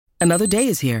Another day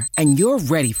is here, and you're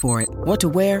ready for it. What to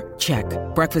wear? Check.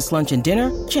 Breakfast, lunch, and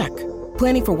dinner? Check.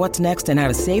 Planning for what's next and how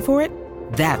to save for it?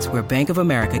 That's where Bank of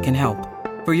America can help.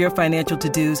 For your financial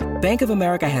to-dos, Bank of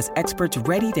America has experts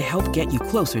ready to help get you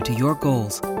closer to your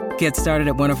goals. Get started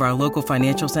at one of our local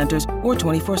financial centers or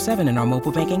 24/7 in our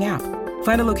mobile banking app.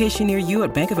 Find a location near you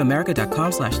at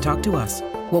bankofamerica.com/talktous.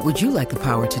 What would you like the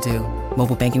power to do?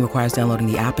 Mobile banking requires downloading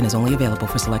the app and is only available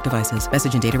for select devices.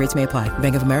 Message and data rates may apply.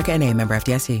 Bank of America N.A., member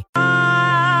FDIC.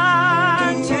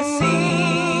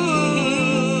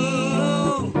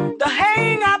 The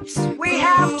hang-ups we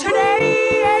have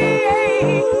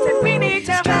today that we need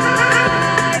to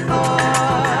fight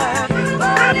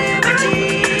for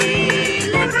liberty.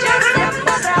 Lift yourself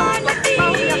up on your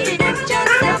feet. Lift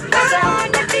yourself up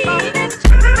on your feet.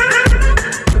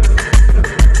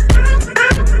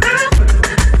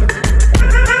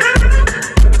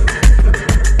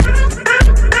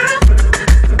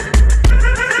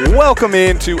 Welcome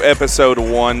into episode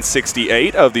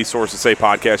 168 of the Sources Say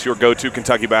podcast, your go-to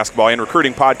Kentucky basketball and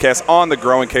recruiting podcast on the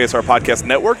growing KSR Podcast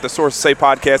Network. The Sources Say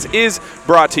podcast is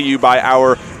brought to you by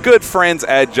our good friends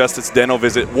at Justice Dental.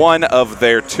 Visit one of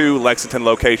their 2 Lexington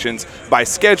locations by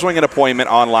scheduling an appointment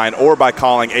online or by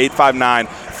calling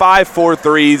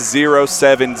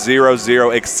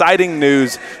 859-543-0700. Exciting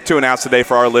news to announce today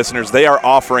for our listeners. They are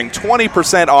offering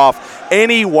 20% off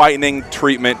any whitening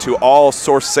treatment to all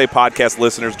Sources Say podcast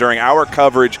listeners during our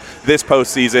coverage this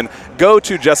postseason. Go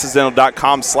to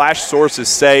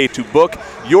justicedental.com/sourcessay to book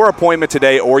your appointment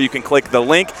today, or you can click the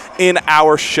link in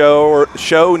our show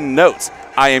notes.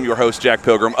 I am your host, Jack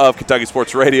Pilgrim of Kentucky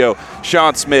Sports Radio.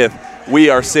 Sean Smith, we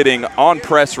are sitting on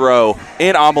press row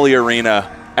in Amalie Arena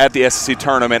at the SEC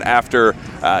tournament after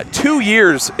 2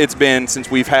 years it's been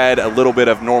since we've had a little bit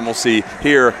of normalcy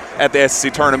here at the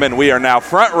SEC tournament. We are now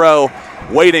front row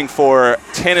waiting for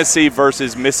Tennessee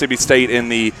versus Mississippi State in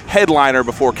the headliner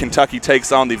before Kentucky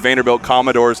takes on the Vanderbilt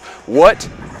Commodores. What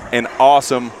an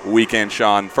awesome weekend,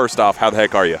 Sean. First off, how the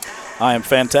heck are you? I am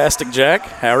fantastic,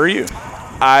 Jack. How are you?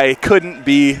 I couldn't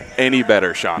be any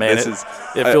better, Sean. Man,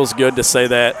 it feels good to say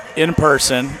that in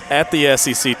person at the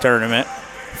SEC tournament.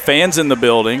 Fans in the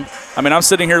building. I mean, I'm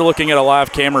sitting here looking at a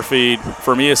live camera feed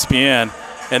from ESPN,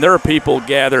 and there are people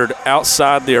gathered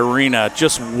outside the arena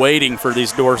just waiting for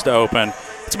these doors to open.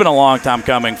 It's been a long time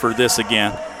coming for this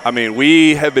again. I mean,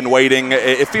 we have been waiting.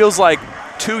 It feels like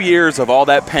 2 years of all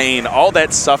that pain, all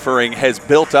that suffering has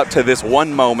built up to this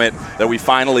one moment that we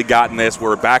finally gotten this.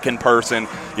 We're back in person,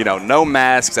 no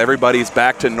masks. Everybody's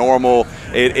back to normal.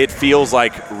 It feels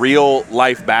like real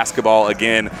life basketball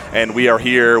again, and we are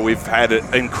here. We've had an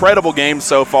incredible game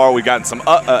so far. We've gotten some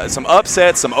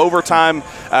upsets, some overtime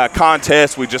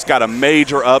contests. We just got a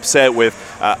major upset with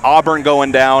Auburn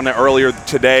going down earlier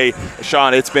today.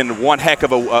 Sean, it's been one heck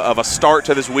of a start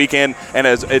to this weekend, and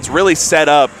it's really set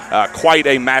up quite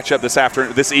a matchup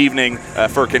this evening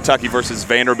for Kentucky versus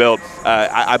Vanderbilt.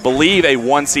 I believe a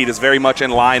 1 seed is very much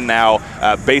in line now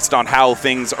based on how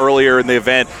things earlier in the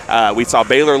event. We saw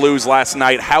Baylor lose last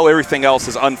night, how everything else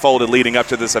has unfolded leading up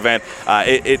to this event.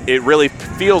 It really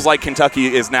feels like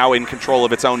Kentucky is now in control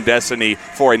of its own destiny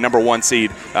for a number 1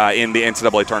 seed in the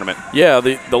NCAA tournament. Yeah,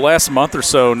 the last month or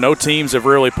so, no teams have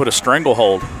really put a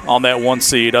stranglehold on that 1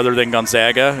 seed other than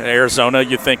Gonzaga. Arizona,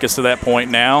 you think, is to that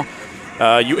point now.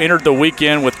 You entered the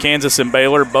weekend with Kansas and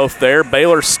Baylor both there.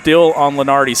 Baylor still on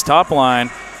Lenardi's top line,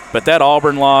 but that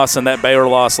Auburn loss and that Baylor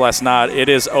loss last night, it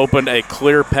has opened a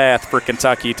clear path for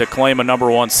Kentucky to claim a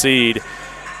number 1 seed.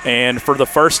 And for the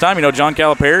first time, John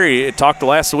Calipari talked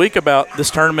last week about this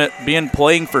tournament being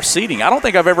playing for seeding. I don't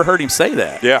think I've ever heard him say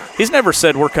that. Yeah. He's never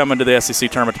said we're coming to the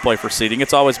SEC tournament to play for seeding.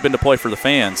 It's always been to play for the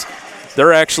fans.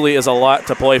 There actually is a lot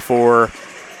to play for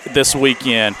this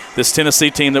weekend. This Tennessee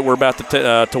team that we're about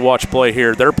to watch play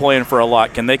here, they're playing for a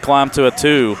lot. Can they climb to a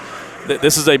 2?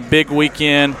 This is a big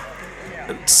weekend.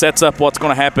 It sets up what's going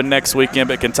to happen next weekend,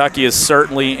 but Kentucky is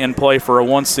certainly in play for a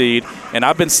 1 seed. And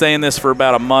I've been saying this for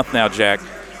about a month now, Jack.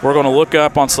 We're going to look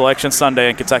up on Selection Sunday,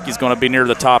 and Kentucky's going to be near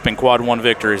the top in quad 1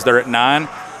 victories. They're at 9.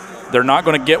 They're not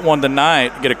going to get one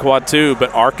tonight, get a quad 2,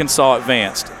 but Arkansas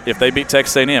advanced if they beat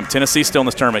Texas A&M. Tennessee's still in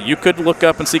this tournament. You could look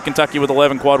up and see Kentucky with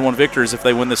 11 quad 1 victories if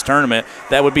they win this tournament.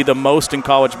 That would be the most in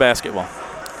college basketball.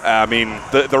 I mean,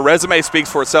 the resume speaks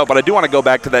for itself, but I do want to go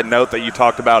back to that note that you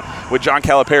talked about with John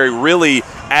Calipari really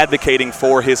advocating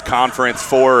for his conference,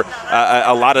 for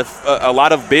a lot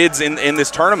of bids in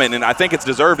this tournament, and I think it's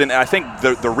deserved. And I think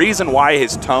the reason why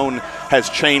his tone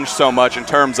has changed so much in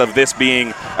terms of this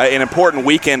being an important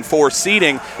weekend for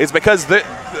seeding is because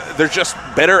there's just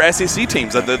better SEC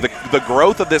teams. The the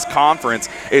growth of this conference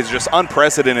is just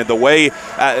unprecedented. The way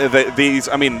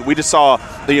we just saw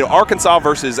Arkansas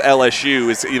versus LSU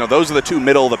is those are the two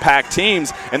middle of the pack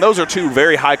teams, and those are two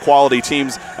very high quality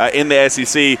teams in the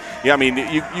SEC. Yeah, I mean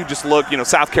you just look,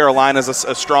 South Carolina's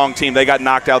a strong team. They got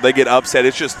knocked out. They get upset.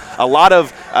 It's just a lot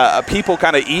of people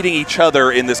kind of eating each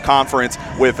other in this conference.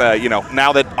 With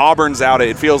now that Auburn's out,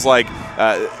 it feels like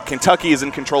Kentucky is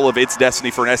in control of its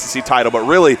destiny for an SEC title. But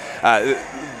really,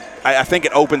 I think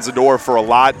it opens the door for a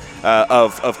lot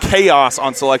of chaos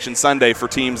on Selection Sunday for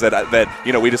teams that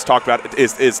we just talked about.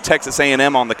 Is Texas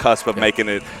A&M on the cusp of making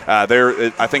it?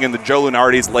 I think in the Joe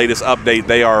Lunardi's latest update,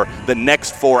 they are the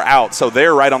next 4 out, so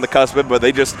they're right on the cusp of it, but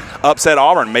they just upset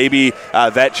Auburn. Maybe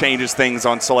that changes things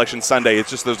on Selection Sunday. It's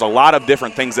just there's a lot of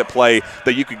different things at play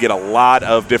that you could get a lot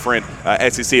of different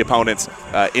SEC opponents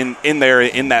in there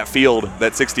in that field,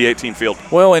 that 60-18 field.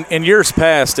 Well, in years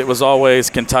past, it was always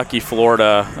Kentucky,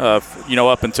 Florida.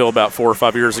 Up until about 4 or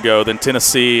 5 years ago, then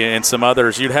Tennessee and some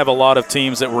others, you'd have a lot of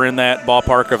teams that were in that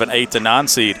ballpark of an 8 to 9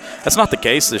 seed. That's not the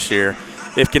case this year.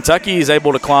 If Kentucky is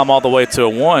able to climb all the way to a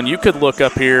 1, you could look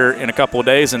up here in a couple of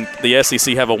days and the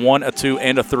SEC have a 1, a 2,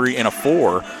 and a 3, and a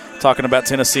 4. Talking about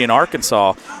Tennessee and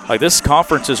Arkansas, like this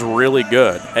conference is really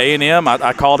good. A&M,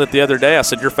 I called it the other day. I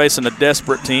said, you're facing a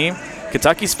desperate team.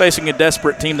 Kentucky's facing a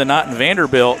desperate team tonight in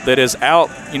Vanderbilt that is out,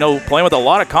 playing with a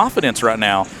lot of confidence right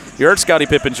now. You heard Scottie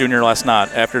Pippen Jr. last night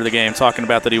after the game talking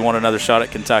about that he won another shot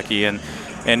at Kentucky, and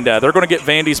they're going to get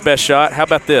Vandy's best shot. How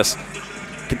about this?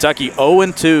 Kentucky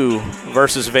 0-2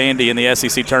 versus Vandy in the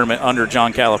SEC tournament under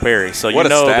John Calipari. So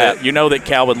you know that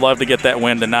Cal would love to get that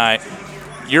win tonight.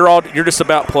 You're just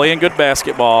about playing good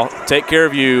basketball, take care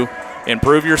of you,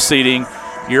 improve your seeding.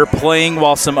 You're playing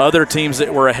while some other teams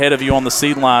that were ahead of you on the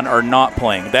seed line are not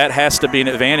playing. That has to be an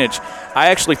advantage. I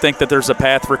actually think that there's a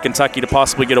path for Kentucky to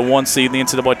possibly get a 1 seed in the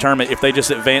NCAA tournament if they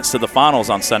just advance to the finals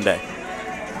on Sunday.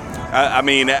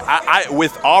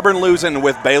 With Auburn losing,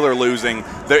 with Baylor losing,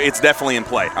 it's definitely in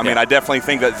play. I definitely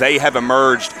think that they have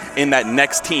emerged in that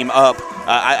next team up.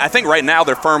 I think right now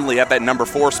they're firmly at that number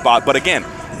 4 spot. But again,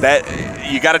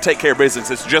 that you got to take care of business.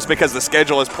 It's just because the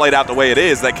schedule has played out the way it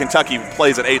is that Kentucky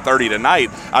plays at 8:30 tonight.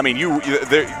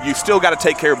 You still got to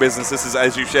take care of business. This is,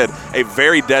 as you said, a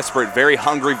very desperate, very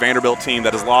hungry Vanderbilt team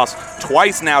that has lost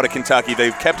twice now to Kentucky.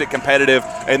 They've kept it competitive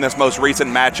in this most recent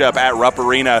matchup at Rupp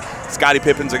Arena. Scottie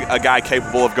Pippen's a guy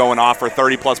capable of going off for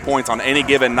 30-plus points on any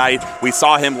given night. We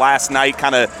saw him last night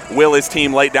kind of will his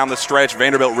team late down the stretch.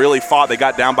 Vanderbilt really fought. They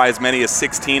got down by as many as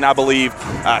 16, I believe.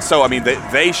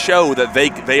 They show that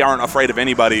they aren't afraid of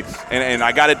anybody. And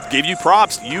I got to give you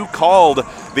props. You called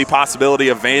the possibility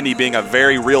of Vandy being a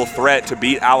very real threat to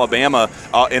beat Alabama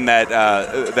in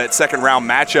that second-round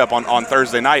matchup on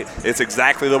Thursday night. It's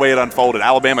exactly the way it unfolded.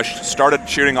 Alabama started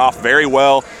shooting off very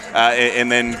well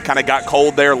and then kind of got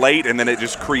cold there late, and then it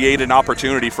just created an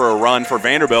opportunity for a run for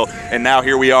Vanderbilt. And now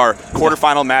here we are,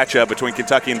 quarterfinal matchup between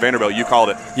Kentucky and Vanderbilt. You called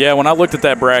it. Yeah, when I looked at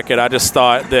that bracket, I just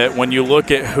thought that when you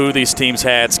look at who these teams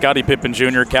had, Scottie Pippen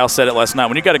Jr., Cal said it last night,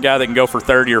 when you got a guy that can go for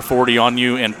 30 or 40 on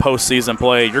you in postseason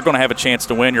play, you're going to have a chance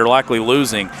to win. You're likely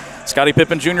losing. Scottie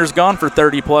Pippen Jr.'s gone for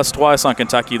 30-plus twice on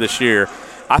Kentucky this year.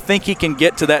 I think he can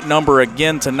get to that number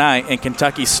again tonight and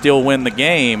Kentucky still win the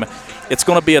game. It's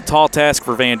going to be a tall task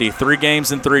for Vandy. 3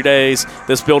 games in 3 days.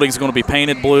 This building's going to be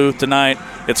painted blue tonight.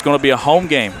 It's going to be a home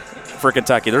game for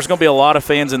Kentucky. There's going to be a lot of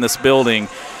fans in this building.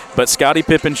 But Scottie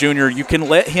Pippen Jr., you can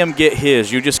let him get his.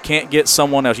 You just can't get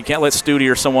someone else. You can't let Stute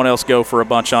or someone else go for a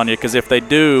bunch on you, because if they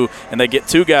do and they get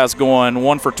 2 guys going,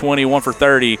 1 for 20, 1 for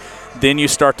 30, then you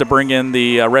start to bring in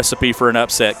the recipe for an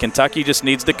upset. Kentucky just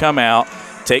needs to come out,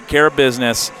 take care of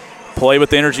business, play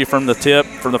with energy from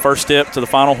the first tip to the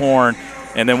final horn,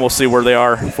 and then we'll see where they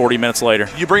are 40 minutes later.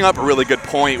 You bring up a really good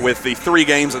point with the 3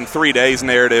 games in 3 days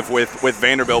narrative with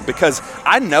Vanderbilt, because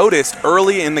I noticed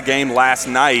early in the game last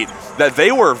night that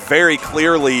they were very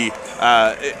clearly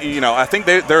I think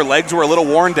their legs were a little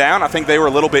worn down. I think they were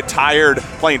a little bit tired.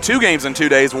 Playing 2 games in 2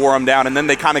 days wore them down, and then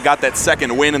they kind of got that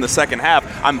second win in the second half.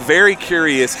 I'm very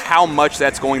curious how much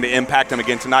that's going to impact them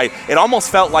again tonight. It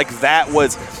almost felt like that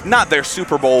was not their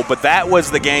Super Bowl, but that was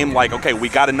the game, like, okay, we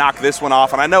got to knock this one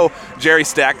off. And I know Jerry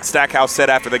Stackhouse said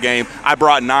after the game, I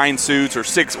brought 9 suits or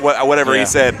 6, whatever he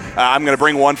said. I'm going to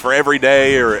bring 1 for every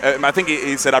day. Or I think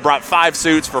he said I brought 5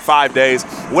 suits for 5 days.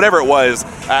 Whatever it was,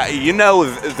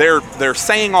 they're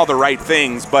saying all the right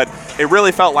things, but it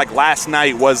really felt like last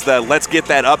night was the let's get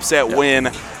that upset win.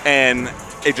 And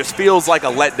it just feels like a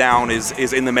letdown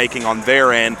is in the making on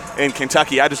their end. In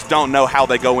Kentucky, I just don't know how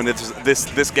they go into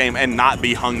this game and not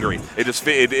be hungry.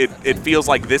 It feels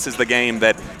like this is the game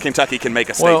that Kentucky can make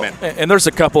a statement. Well, and there's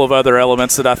a couple of other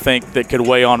elements that I think that could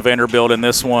weigh on Vanderbilt in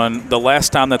this one. The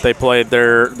last time that they played,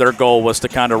 their goal was to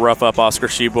kind of rough up Oscar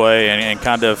Tshiebwe and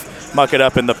kind of muck it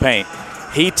up in the paint.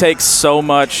 He takes so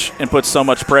much and puts so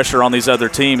much pressure on these other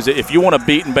teams. If you want to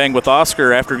beat and bang with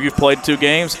Oscar after you've played 2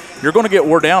 games, you're going to get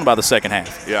wore down by the second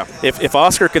half. Yeah. If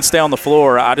Oscar can stay on the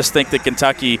floor, I just think that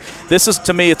Kentucky,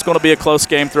 to me, it's going to be a close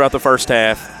game throughout the first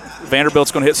half.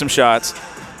 Vanderbilt's going to hit some shots.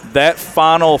 That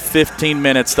final 15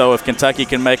 minutes, though, if Kentucky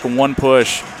can make one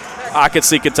push, I could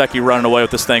see Kentucky running away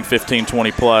with this thing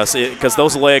 15-20 plus, because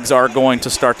those legs are going to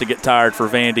start to get tired for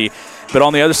Vandy. But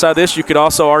on the other side of this, you could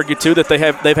also argue, too, that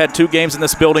they've had 2 games in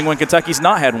this building when Kentucky's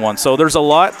not had one. So there's a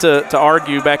lot to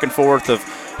argue back and forth of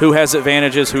who has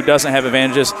advantages, who doesn't have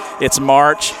advantages. It's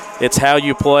March. It's how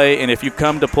you play. And if you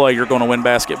come to play, you're going to win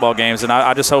basketball games. And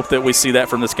I just hope that we see that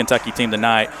from this Kentucky team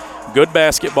tonight. Good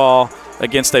basketball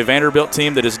against a Vanderbilt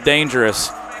team that is dangerous.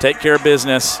 Take care of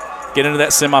business. Get into that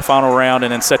semifinal round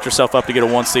and then set yourself up to get a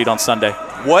 1 seed on Sunday.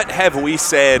 What have we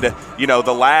said,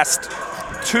 the last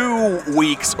 2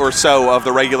 weeks or so of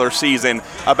the regular season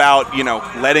about,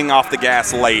 letting off the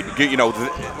gas late?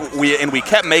 We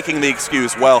kept making the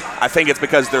excuse, well, I think it's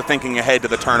because they're thinking ahead to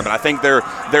the tournament. I think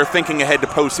they're thinking ahead to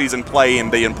postseason play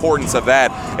and the importance of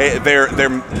that. They're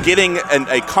getting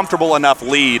a comfortable enough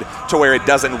lead to where it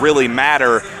doesn't really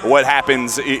matter what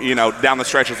happens, down the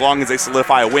stretch, as long as they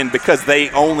solidify a win, because they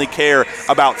only care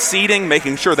about seeding,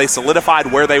 making sure they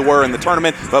solidified where they were in the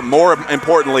tournament, but more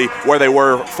importantly, where they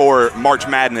were for March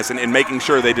Madness and making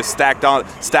sure they just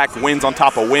stacked wins on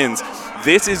top of wins.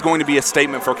 This is going to be a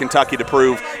statement for Kentucky to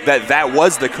prove that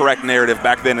was the correct narrative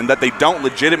back then and that they don't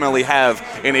legitimately have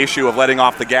an issue of letting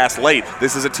off the gas late.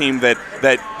 This is a team that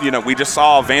we just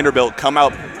saw Vanderbilt come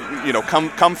out,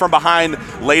 come from behind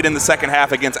late in the second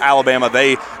half against Alabama.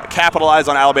 They capitalized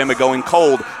on Alabama going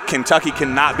cold. Kentucky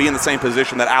cannot be in the same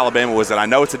position that Alabama was in. I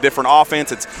know it's a different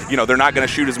offense. It's, they're not going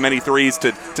to shoot as many threes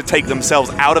to take themselves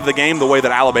out of the game the way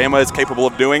that Alabama is capable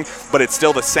of doing, but it's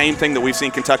still the same thing that we've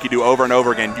seen Kentucky do over and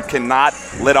over again. You cannot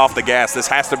let off the gas. This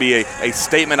has to be a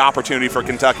statement opportunity for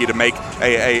Kentucky to make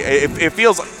it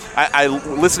feels, I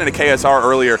listened to KSR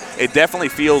earlier, it definitely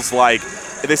feels like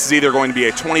this is either going to be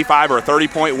a 25 or a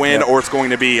 30-point win, or it's going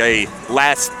to be a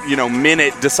last,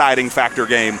 minute deciding factor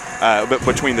game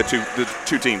between the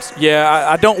two teams. Yeah,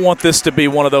 I don't want this to be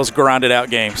one of those grinded out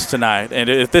games tonight. And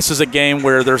if this is a game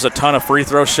where there's a ton of free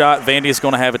throw shot, Vandy's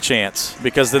going to have a chance,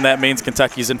 because then that means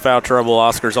Kentucky's in foul trouble,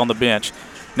 Oscar's on the bench.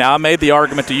 Now, I made the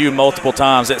argument to you multiple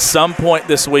times at some point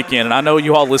this weekend, and I know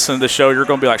you all listen to the show, you're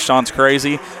going to be like, Sean's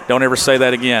crazy. Don't ever say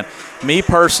that again. Me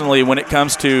personally, when it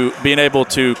comes to being able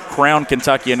to crown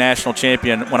Kentucky a national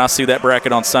champion, when I see that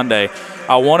bracket on Sunday,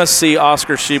 I want to see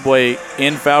Oscar Tshiebwe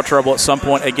in foul trouble at some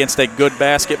point against a good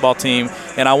basketball team,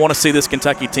 and I want to see this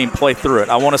Kentucky team play through it.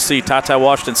 I want to see Ty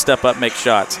Washington step up, make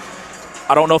shots.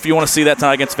 I don't know if you want to see that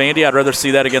tonight against Vandy. I'd rather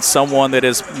see that against someone that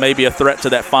is maybe a threat to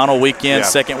that final weekend,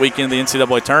 second weekend of the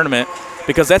NCAA tournament,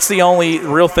 because that's the only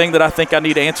real thing that I think I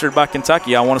need answered by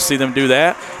Kentucky. I want to see them do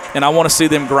that, and I want to see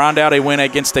them grind out a win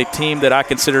against a team that I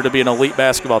consider to be an elite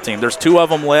basketball team. There's 2 of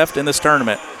them left in this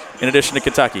tournament in addition to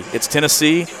Kentucky. It's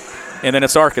Tennessee, and then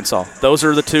it's Arkansas. Those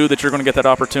are the 2 that you're going to get that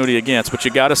opportunity against, but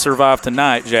you got to survive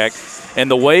tonight, Jack. And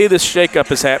the way this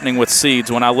shakeup is happening with seeds,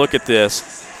 when I look at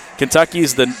this,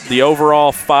 Kentucky's the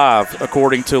overall 5,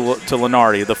 according to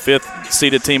Lunardi, the 5th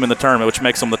seeded team in the tournament, which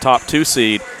makes them the top 2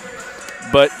 seed.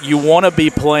 But you want to be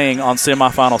playing on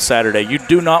semifinal Saturday. You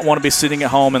do not want to be sitting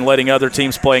at home and letting other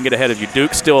teams play and get ahead of you.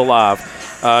 Duke's still alive.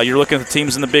 You're looking at the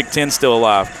teams in the Big Ten still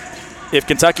alive. If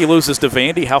Kentucky loses to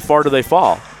Vandy, how far do they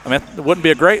fall? I mean, it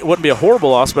wouldn't be a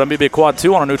horrible loss, but maybe a quad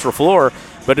 2 on a neutral floor.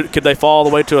 But could they fall all the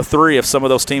way to a 3 if some of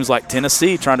those teams like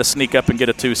Tennessee trying to sneak up and get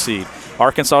a 2 seed?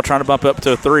 Arkansas trying to bump up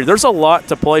to a 3. There's a lot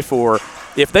to play for.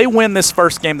 If they win this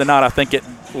first game tonight, I think it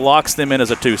locks them in as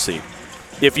a 2 seed.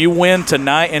 If you win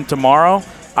tonight and tomorrow,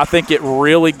 I think it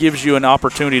really gives you an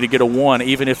opportunity to get a 1,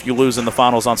 even if you lose in the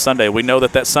finals on Sunday. We know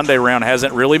that Sunday round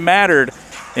hasn't really mattered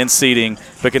in seeding,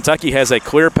 but Kentucky has a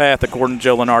clear path, according to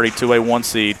Joe Lunardi, to a 1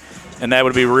 seed, and that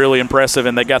would be really impressive.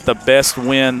 And they got the best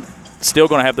win, still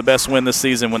going to have the best win this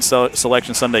season when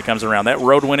Selection Sunday comes around. That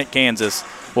road win at Kansas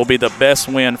will be the best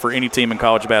win for any team in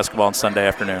college basketball on Sunday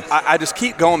afternoon. I just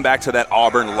keep going back to that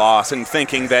Auburn loss and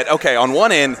thinking that, okay, on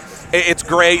one end, It's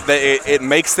great that it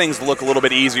makes things look a little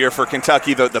bit easier for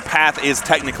Kentucky. The path is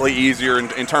technically easier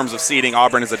in terms of seeding.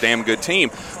 Auburn is a damn good team,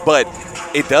 but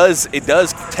it does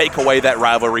take away that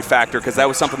rivalry factor, because that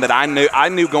was something that I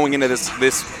knew going into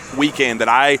this weekend that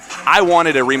I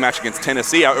wanted a rematch against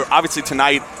Tennessee. Obviously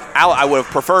tonight, I would have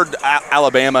preferred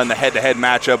Alabama in the head-to-head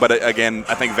matchup, but again,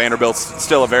 I think Vanderbilt's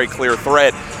still a very clear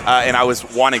threat, and I was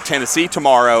wanting Tennessee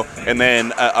tomorrow and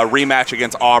then a rematch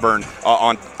against Auburn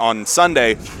on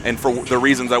Sunday, and for the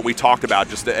reasons that we talked about,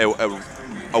 just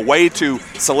a way to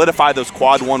solidify those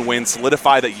quad one wins,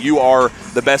 solidify that you are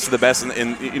the best of the best,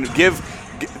 and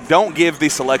don't give the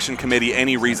selection committee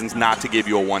any reasons not to give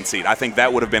you a 1 seed. I think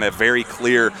that would have been a very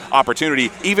clear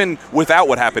opportunity, even without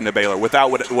what happened to Baylor, without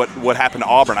what happened to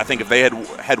Auburn. I think if they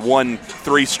had won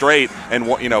 3 straight and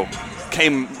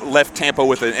left Tampa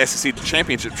with an SEC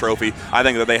championship trophy, I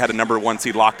think that they had a number 1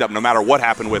 seed locked up, no matter what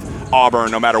happened with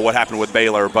Auburn, no matter what happened with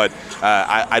Baylor. But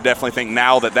I definitely think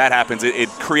now that happens, it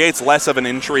creates less of an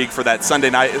intrigue for that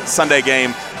Sunday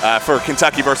game for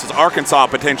Kentucky versus Arkansas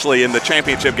potentially in the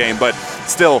championship game. But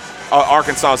still,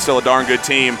 Arkansas is still a darn good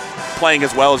team, playing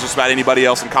as well as just about anybody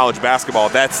else in college basketball.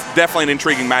 That's definitely an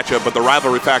intriguing matchup, but the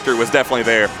rivalry factor was definitely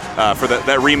there for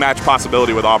that rematch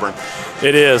possibility with Auburn.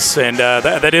 It is, and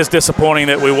that is disappointing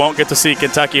that we won't get to see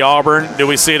Kentucky-Auburn. Do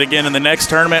we see it again in the next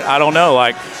tournament? I don't know.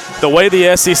 Like, the way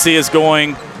the SEC is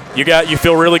going, you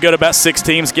feel really good about 6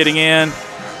 teams getting in.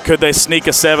 Could they sneak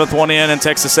a 7th one in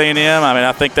Texas A&M? I mean,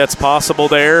 I think that's possible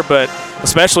there, but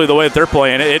especially the way that they're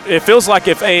playing. It feels like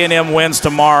if A&M wins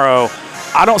tomorrow,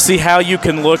 I don't see how you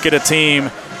can look at a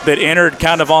team that entered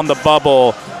kind of on the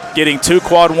bubble, getting 2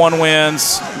 quad 1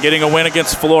 wins, getting a win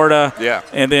against Florida,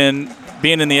 and then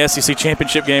being in the SEC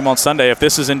championship game on Sunday. If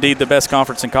this is indeed the best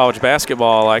conference in college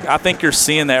basketball, I think you're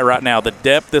seeing that right now. The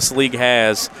depth this league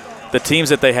has, the teams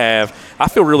that they have. I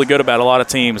feel really good about a lot of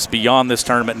teams beyond this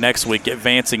tournament next week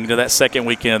advancing to that second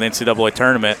weekend of the NCAA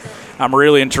tournament. I'm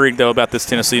really intrigued, though, about this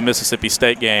Tennessee-Mississippi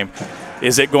State game.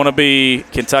 Is it going to be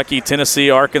Kentucky, Tennessee,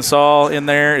 Arkansas in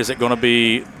there? Is it going to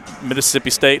be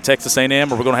Mississippi State, Texas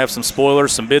A&M? Or we're going to have some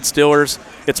spoilers, some bid stealers?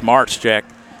 It's March, Jack.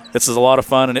 This is a lot of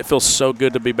fun, and it feels so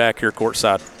good to be back here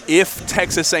courtside. If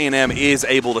Texas A&M is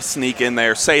able to sneak in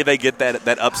there, say they get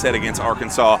that upset against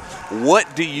Arkansas,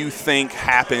 what do you think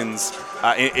happens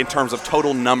in terms of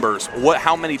total numbers?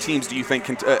 How many teams do you think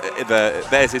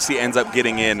the SEC ends up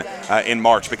getting in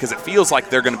March? Because it feels like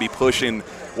they're going to be pushing,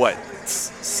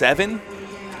 7,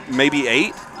 maybe 8?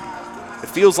 It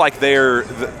feels like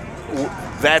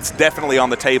that's definitely on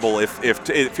the table. If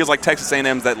it feels like Texas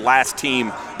A&M's that last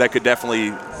team that could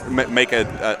definitely make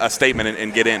a statement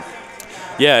and get in.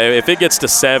 Yeah, if it gets to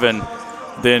 7,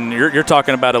 then you're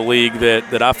talking about a league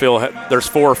that I feel there's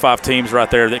 4 or 5 teams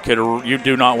right there that you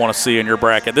do not want to see in your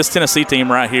bracket. This Tennessee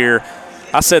team right here,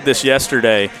 I said this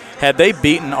yesterday, had they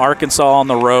beaten Arkansas on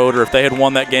the road, or if they had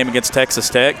won that game against Texas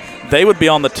Tech, they would be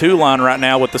on the 2 line right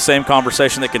now with the same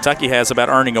conversation that Kentucky has about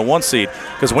earning a 1 seed.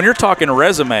 Because when you're talking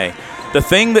resume, the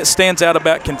thing that stands out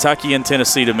about Kentucky and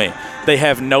Tennessee to me, they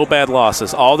have no bad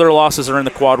losses. All their losses are in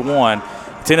the quad 1.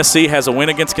 Tennessee has a win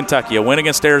against Kentucky, a win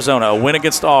against Arizona, a win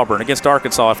against Auburn, against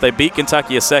Arkansas. If they beat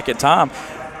Kentucky a second time,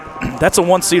 that's a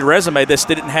 1 seed resume. They just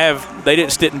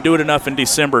didn't do it enough in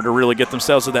December to really get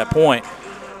themselves to that point.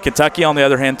 Kentucky, on the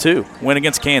other hand, too, win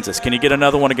against Kansas. Can you get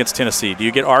another one against Tennessee? Do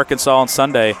you get Arkansas on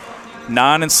Sunday?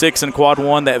 9-6 in quad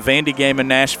 1. That Vandy game in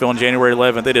Nashville on January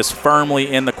 11th, it is firmly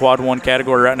in the quad 1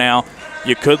 category right now.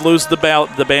 You could lose the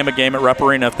Bama game at Rupp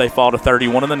Arena if they fall to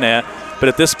 31 in the net. But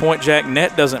at this point, Jack,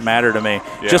 net doesn't matter to me.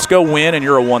 Yeah. Just go win and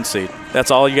you're a 1 seed. That's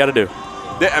all you got to do.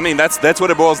 I mean, that's what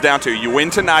it boils down to. You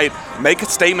win tonight, make a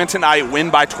statement tonight,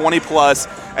 win by 20+,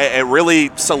 and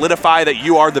really solidify that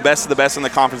you are the best of the best in the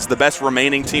conference, the best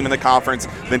remaining team in the conference.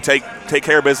 Then take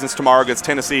care of business tomorrow against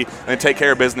Tennessee, and then take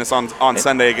care of business on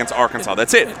Sunday against Arkansas.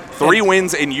 That's it. 3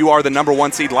 wins, and you are the number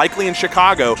 1 seed, likely in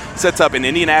Chicago. Sets up in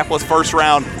Indianapolis first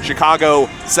round, Chicago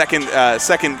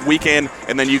second weekend,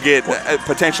 and then you get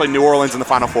potentially New Orleans in the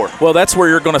Final Four. Well, that's where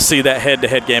you're going to see that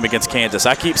head-to-head game against Kansas.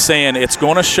 I keep saying it's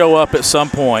going to show up at some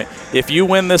point. If you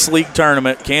win this league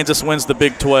tournament, Kansas wins the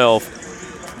Big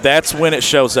 12, that's when it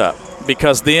shows up,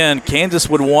 because then Kansas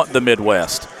would want the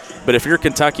Midwest. But if you're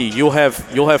Kentucky, you'll have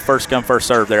first come, first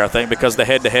serve there, I think, because the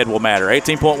head-to-head will matter.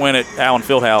 18-point win at Allen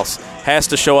Fieldhouse has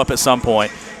to show up at some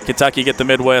point. Kentucky get the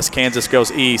Midwest, Kansas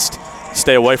goes east.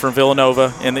 Stay away from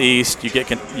Villanova in the east. You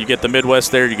get the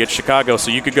Midwest there, you get Chicago.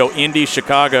 So you could go Indy,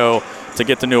 Chicago to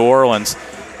get to New Orleans.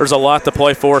 There's a lot to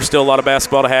play for, still a lot of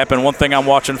basketball to happen. One thing I'm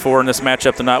watching for in this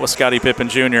matchup tonight with Scottie Pippen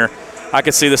Jr., I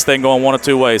could see this thing going 1 of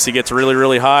 2 ways. He gets really,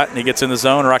 really hot and he gets in the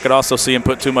zone, or I could also see him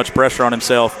put too much pressure on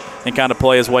himself and kind of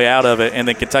play his way out of it, and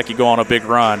then Kentucky go on a big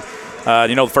run.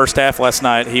 The first half last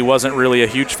night, he wasn't really a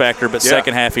huge factor, but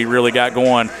second half he really got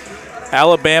going.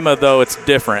 Alabama, though, it's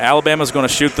different. Alabama's going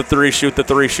to shoot the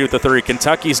three.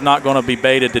 Kentucky's not going to be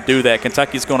baited to do that.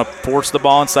 Kentucky's going to force the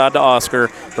ball inside to Oscar.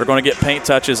 They're going to get paint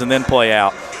touches and then play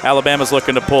out. Alabama's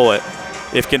looking to pull it.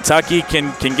 If Kentucky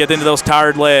can get into those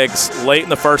tired legs late in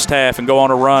the first half and go on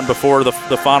a run before the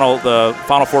final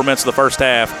 4 minutes of the first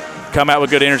half, come out with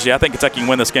good energy, I think Kentucky can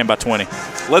win this game by 20.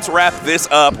 Let's wrap this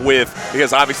up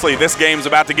because obviously this game's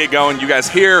about to get going. You guys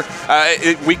here,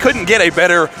 we couldn't get a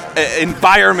better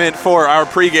environment for our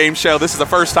pregame show. This is the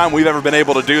first time we've ever been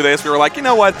able to do this. We were like, you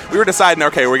know what? We were deciding,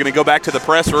 okay, we're going to go back to the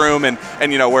press room and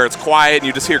where it's quiet and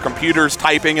you just hear computers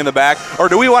typing in the back, or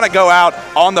do we want to go out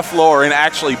on the floor and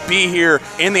actually be here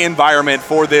in the environment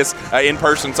for this in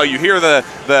person? So you hear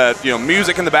the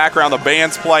music in the background, the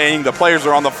band's playing, the players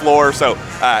are on the floor. So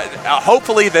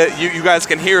hopefully that you guys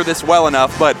can hear this well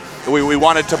enough, but we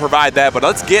wanted to provide that. But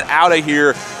let's get out of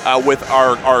here with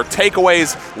our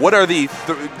takeaways. What are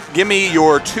give me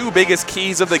your two biggest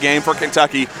keys of the game for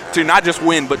Kentucky to not just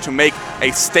win, but to make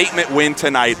a statement win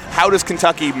tonight. How does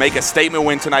Kentucky make a statement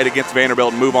win tonight against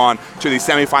Vanderbilt and move on to the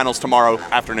semifinals tomorrow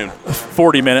afternoon?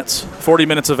 40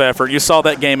 minutes of effort. You saw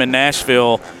that game in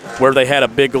Nashville where they had a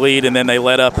big lead and then they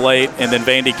let up late, and then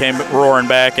Vandy came roaring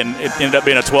back, and it ended up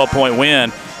being a 12-point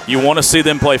win. You want to see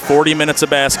them play 40 minutes of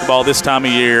basketball this time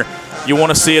of year. You want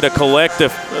to see it a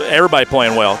collective, everybody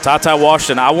playing well. Ty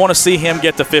Washington, I want to see him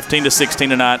get to 15 to 16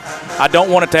 tonight. I don't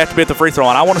want it to have to be at the free throw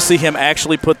line. I want to see him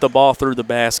actually put the ball through the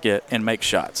basket and make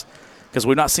shots, because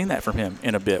we've not seen that from him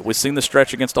in a bit. We've seen the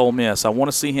stretch against Ole Miss. I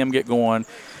want to see him get going.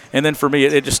 And then for me,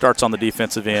 it just starts on the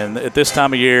defensive end. At this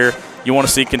time of year, you want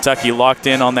to see Kentucky locked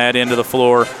in on that end of the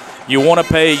floor. You want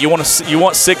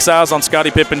 6 eyes on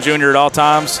Scottie Pippen Jr. at all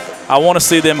times. I want to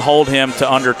see them hold him to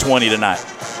under 20 tonight.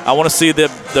 I want to see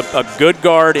a good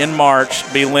guard in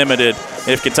March be limited.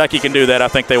 If Kentucky can do that, I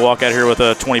think they walk out here with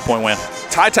a 20-point win.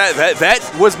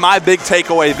 That was my big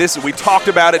takeaway. We talked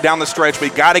about it down the stretch. We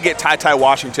got to get Ty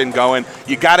Washington going.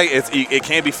 It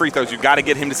can't be free throws. You got to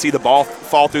get him to see the ball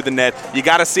fall through the net. You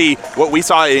got to see what we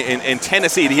saw in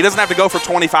Tennessee. He doesn't have to go for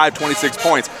 25, 26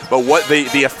 points, but what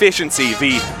the efficiency,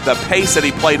 the pace that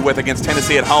he played with against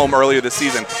Tennessee at home earlier this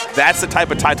season. That's the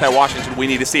type of Ty Washington we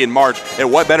need to see in March.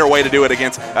 And what better way to do it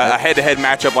against a head-to-head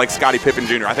matchup like Scottie Pippen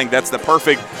Jr. I think that's the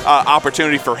perfect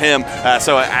opportunity for him.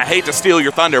 So I hate to steal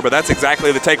your thunder, but that's exactly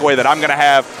the takeaway that I'm going to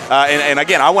have. And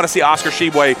again, I want to see Oscar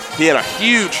Tshiebwe. He had a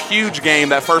huge game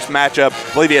that first matchup.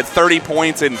 I believe he had 30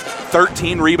 points and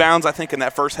 13 rebounds, I think, in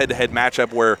that first head-to-head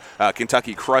matchup where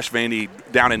Kentucky crushed Vandy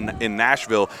down in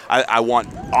Nashville. I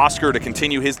want Oscar to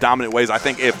continue his dominant ways. I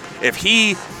think if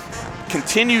he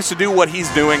continues to do what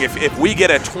he's doing, if we get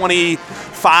a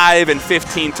 25 and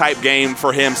 15 type game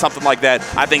for him, something like that,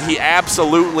 I think he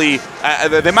absolutely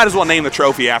they might as well name the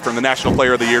trophy after him, the National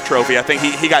Player of the Year trophy. I think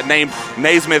he got named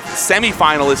Naismith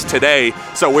semifinalist today,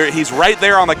 so he's right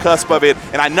there on the cusp of it,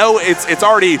 and I know it's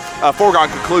already a foregone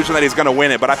conclusion that he's going to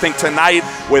win it, but I think tonight,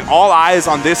 with all eyes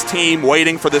on this team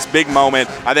waiting for this big moment,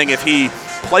 I think if he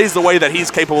plays the way that he's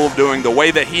capable of doing, the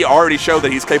way that he already showed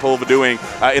that he's capable of doing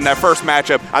in that first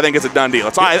matchup, I think it's a done deal.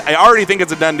 I already think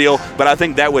it's a done deal, but I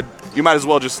think you might as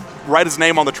well just write his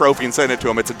name on the trophy and send it to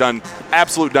him. It's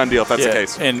absolute done deal if that's the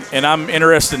case. And I'm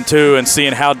interested, too, in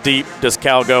seeing how deep does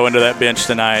Cal go into that bench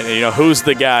tonight. Who's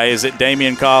the guy? Is it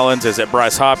Damian Collins? Is it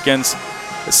Bryce Hopkins?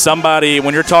 Somebody,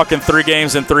 when you're talking 3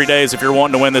 games in 3 days, if you're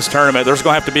wanting to win this tournament, there's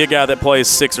going to have to be a guy that plays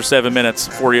 6 or 7 minutes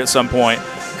for you at some point.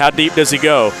 How deep does he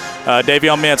go?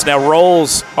 Davion Mintz. Now,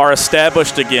 roles are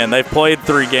established again. They've played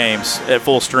 3 games at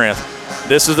full strength.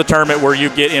 This is the tournament where you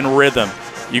get in rhythm.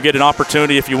 You get an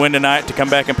opportunity, if you win tonight, to come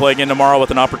back and play again tomorrow with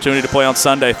an opportunity to play on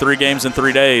Sunday. 3 games in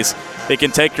 3 days. It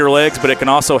can take your legs, but it can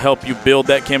also help you build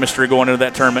that chemistry going into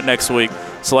that tournament next week.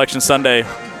 Selection Sunday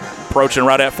approaching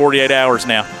right at 48 hours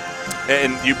now.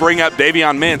 And you bring up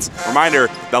Davion Mintz. Reminder,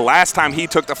 the last time he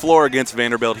took the floor against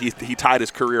Vanderbilt, he tied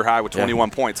his career high with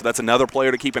 21 points. So that's another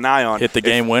player to keep an eye on. Hit the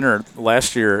game winner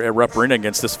last year at Rupp Arena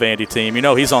against this Vandy team.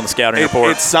 He's on the scouting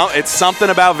report. It's something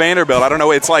about Vanderbilt. I don't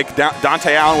know. It's like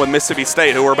Dante Allen with Mississippi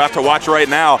State, who we're about to watch right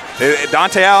now.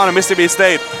 Dante Allen and Mississippi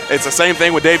State, it's the same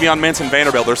thing with Davion Mintz and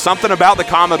Vanderbilt. There's something about the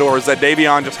Commodores that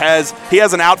Davion just has. He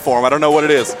has an out for him. I don't know what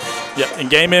it is. Yeah, and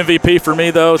game MVP for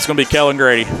me, though, it's going to be Kellen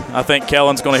Grady. I think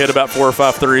Kellen's going to hit about 4 or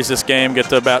 5 threes this game, get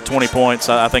to about 20 points.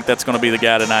 I think that's going to be the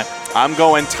guy tonight. I'm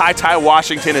going Ty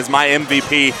Washington as my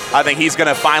MVP. I think he's going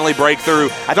to finally break through.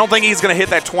 I don't think he's going to hit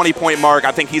that 20-point mark.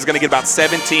 I think he's going to get about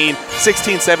 16,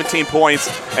 17 points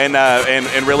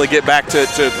and really get back to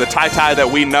the Ty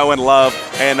that we know and love.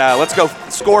 And let's go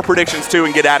score predictions, too,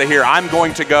 and get out of here. I'm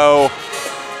going to go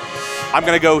I'm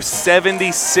going to go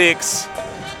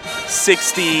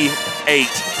 76-68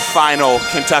 final.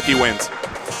 Kentucky wins.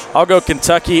 I'll go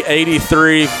Kentucky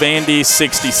 83, Vandy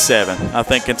 67. I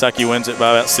think Kentucky wins it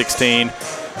by about 16.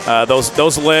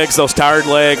 Those legs, those tired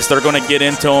legs, they're going to get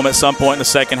into them at some point in the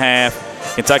second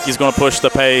half. Kentucky's going to push the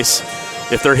pace.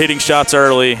 If they're hitting shots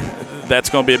early, that's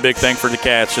going to be a big thing for the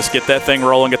Cats. Just get that thing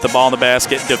rolling, get the ball in the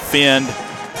basket, defend,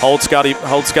 hold Scottie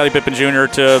Pippen Jr.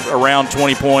 to around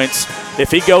 20 points. If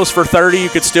he goes for 30, you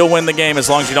could still win the game as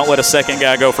long as you don't let a second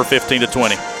guy go for 15 to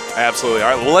 20. Absolutely.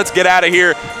 All right, well, let's get out of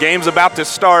here. Game's about to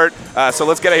start, so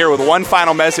let's get out of here with one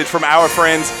final message from our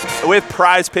friends with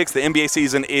Prize Picks. The NBA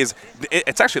season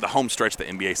it's actually the home stretch of the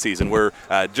NBA season. We're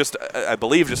I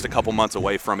believe, just a couple months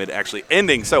away from it actually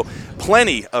ending, so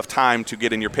plenty of time to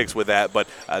get in your picks with that, but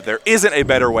there isn't a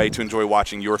better way to enjoy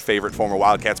watching your favorite former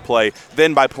Wildcats play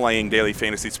than by playing daily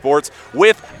fantasy sports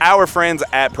with our friends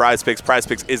at Prize Picks. Prize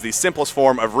Picks is the simplest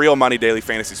form of real money daily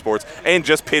fantasy sports and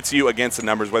just pits you against the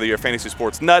numbers, whether you're a fantasy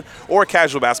sports nut or a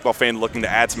casual basketball fan looking to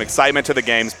add some excitement to the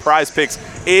games. Prize Picks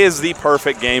is the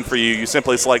perfect game for you. You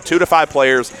simply select 2 to 5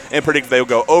 players and predict they'll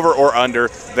go over or under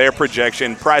their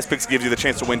projection. Prize Picks gives you the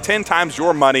chance to win 10 times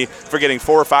your money for getting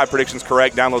 4 or 5 predictions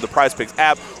correct. Download the Prize Picks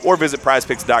app or visit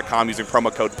prizepicks.com using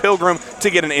promo code PILGRIM to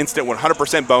get an instant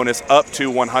 100% bonus up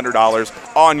to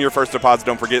 $100 on your first deposit.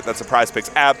 Don't forget, that's the Prize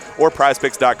Picks app or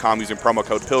prizepicks.com using promo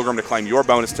code PILGRIM to claim your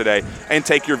bonus today and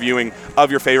take your viewing of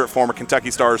your favorite former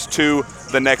Kentucky stars to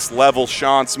the next level.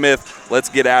 Sean Smith, let's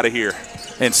get out of here.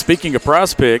 And speaking of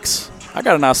Prize Picks, I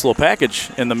got a nice little package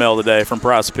in the mail today from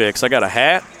Prize Picks. I got a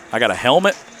hat, I got a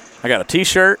helmet, I got a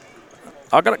T-shirt.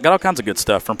 I got all kinds of good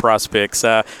stuff from Prize Picks.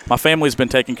 My family's been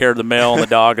taking care of the mail and the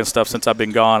dog and stuff since I've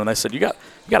been gone, and they said, you got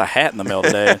a hat in the mail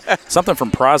today, something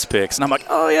from Prize Picks. And I'm like,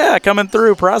 oh, yeah, coming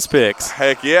through, Prize Picks.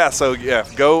 Heck yeah. So, yeah,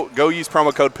 go use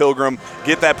promo code PILGRIM.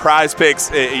 Get that Prize Picks.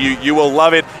 You will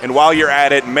love it. And while you're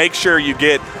at it, make sure you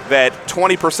get that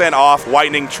 20% off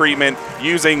whitening treatment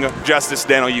using Justice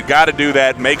Dental. You got to do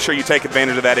that. Make sure you take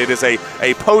advantage of that. It is a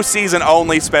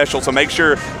postseason-only special, so make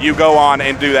sure you go on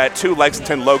and do that. 2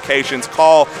 Lexington locations.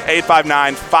 Call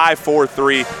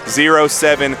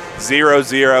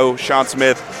 859-543-0700. Sean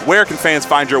Smith, where can fans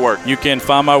find your work? You can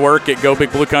find my work at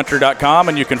gobigbluecountry.com,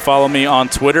 and you can follow me on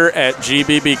Twitter at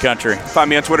GBBCountry. Find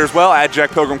me on Twitter as well, at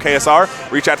Jack Pilgrim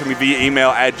KSR. Reach out to me via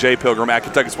email at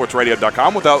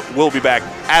jpilgrim@KentuckySportsRadio.com. We'll be back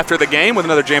after the game with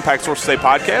another jam-packed Sources Say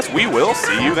podcast. We will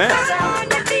see you then.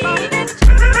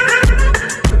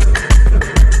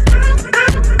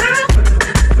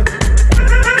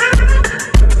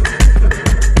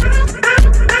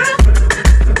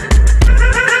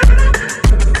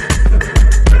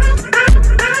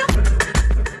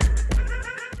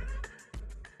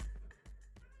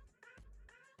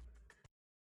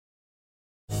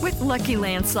 Lucky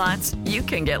Land Slots, you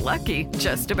can get lucky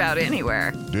just about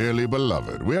anywhere. Dearly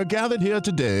beloved, we are gathered here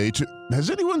today to... Has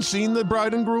anyone seen the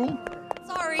bride and groom?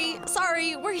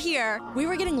 Sorry, we're here. We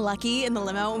were getting lucky in the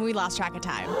limo and we lost track of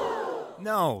time.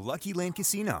 No, Lucky Land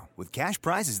Casino, with cash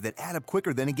prizes that add up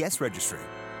quicker than a guest registry.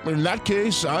 In that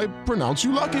case, I pronounce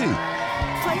you lucky.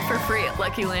 Play for free at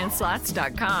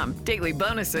LuckyLandSlots.com. Daily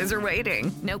bonuses are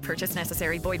waiting. No purchase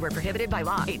necessary. Void where prohibited by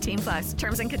law. 18+.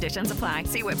 Terms and conditions apply.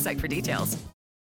 See website for details.